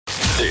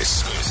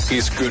This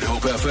is Good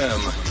Hope FM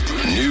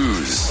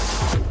News.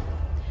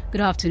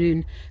 Good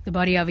afternoon. The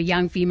body of a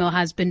young female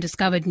has been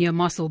discovered near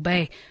Mossel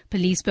Bay.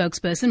 Police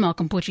spokesperson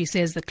Malcolm Pucci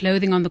says the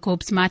clothing on the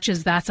corpse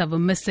matches that of a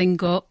missing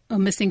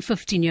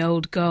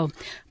 15-year-old girl,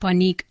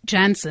 Panique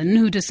Jansen,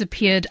 who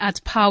disappeared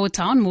at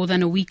Powertown more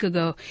than a week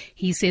ago.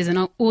 He says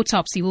an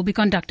autopsy will be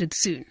conducted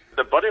soon.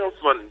 The body of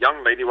a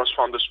young lady was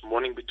found this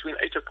morning between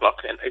 8 o'clock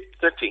and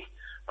 8:30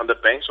 on the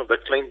banks of the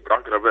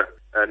Kleinbrak River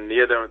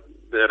near the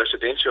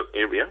residential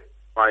area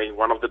by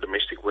one of the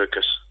domestic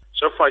workers.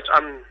 So far it's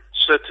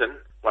uncertain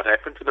what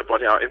happened to the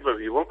body. However,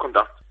 we will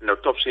conduct an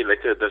autopsy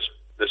later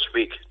this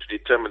week to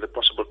determine the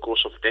possible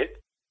cause of death.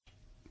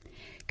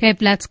 Cape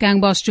Flats gang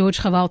boss George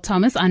Gewalt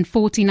Thomas and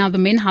 14 other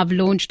men have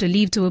launched a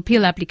leave to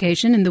appeal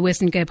application in the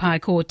Western Cape High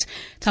Court.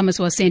 Thomas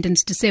was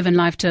sentenced to 7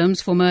 life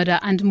terms for murder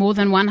and more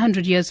than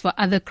 100 years for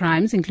other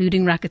crimes,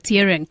 including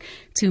racketeering.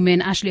 2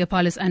 men, Ashley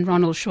Apollos and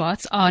Ronald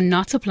Schwartz, are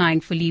not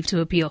applying for leave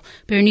to appeal.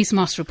 Bernice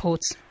Moss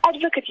reports.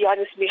 Advocate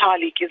Yanis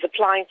Mihalik is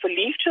applying for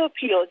leave to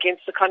appeal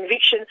against the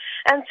conviction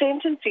and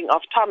sentencing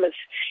of Thomas.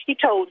 He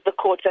told the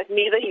court that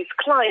neither his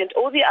client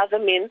or the other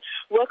men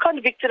were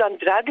convicted on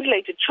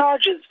drug-related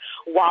charges,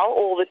 while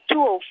all the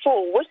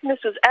 204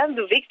 witnesses and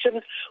the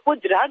victims were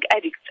drug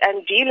addicts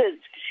and dealers.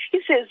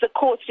 He says the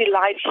court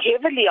relied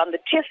heavily on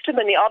the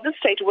testimony of the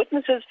state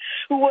witnesses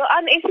who were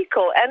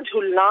unethical and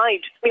who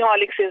lied.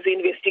 Mihalik says the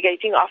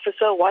investigating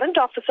officer, Warrant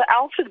Officer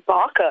Alfred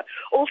Barker,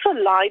 also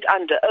lied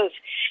under oath.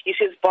 He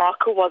says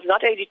Barker was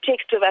not a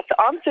detective at the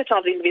onset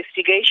of the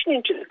investigation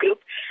into the group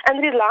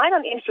and relied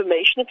on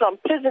information from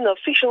prison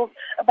officials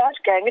about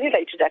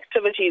gang-related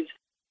activities.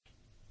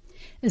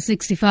 A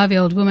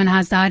 65-year-old woman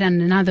has died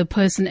and another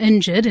person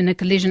injured in a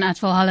collision at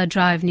Valhalla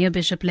Drive near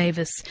Bishop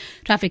Lavis.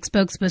 Traffic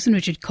spokesperson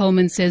Richard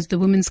Coleman says the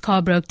woman's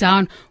car broke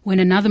down when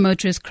another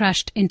motorist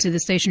crashed into the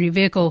stationary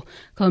vehicle.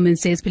 Coleman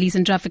says police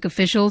and traffic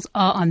officials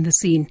are on the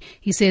scene.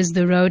 He says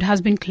the road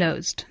has been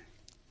closed.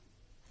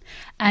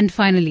 And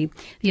finally,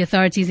 the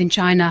authorities in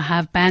China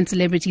have banned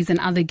celebrities and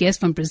other guests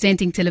from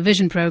presenting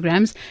television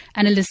programs.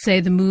 Analysts say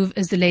the move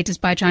is the latest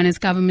by China's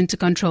government to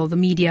control the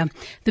media.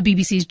 The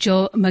BBC's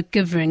Jill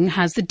McGivering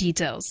has the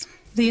details.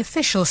 The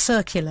official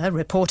circular,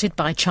 reported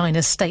by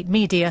China's state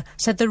media,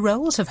 said the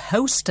roles of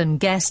host and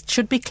guest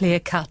should be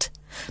clear-cut.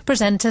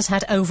 Presenters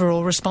had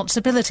overall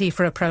responsibility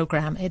for a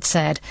programme, it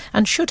said,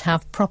 and should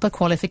have proper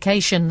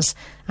qualifications,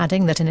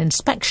 adding that an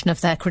inspection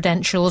of their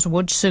credentials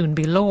would soon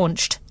be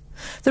launched.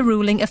 The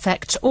ruling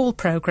affects all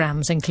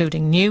programmes,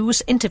 including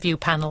news, interview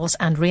panels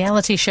and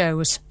reality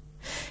shows.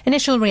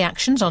 Initial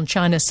reactions on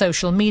China's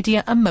social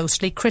media are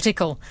mostly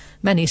critical.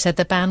 Many said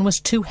the ban was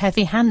too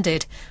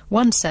heavy-handed.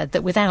 One said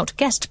that without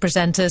guest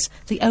presenters,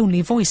 the only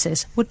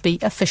voices would be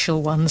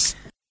official ones.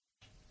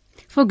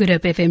 For Good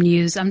Hope FM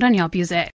News, I'm Danielle Buzet.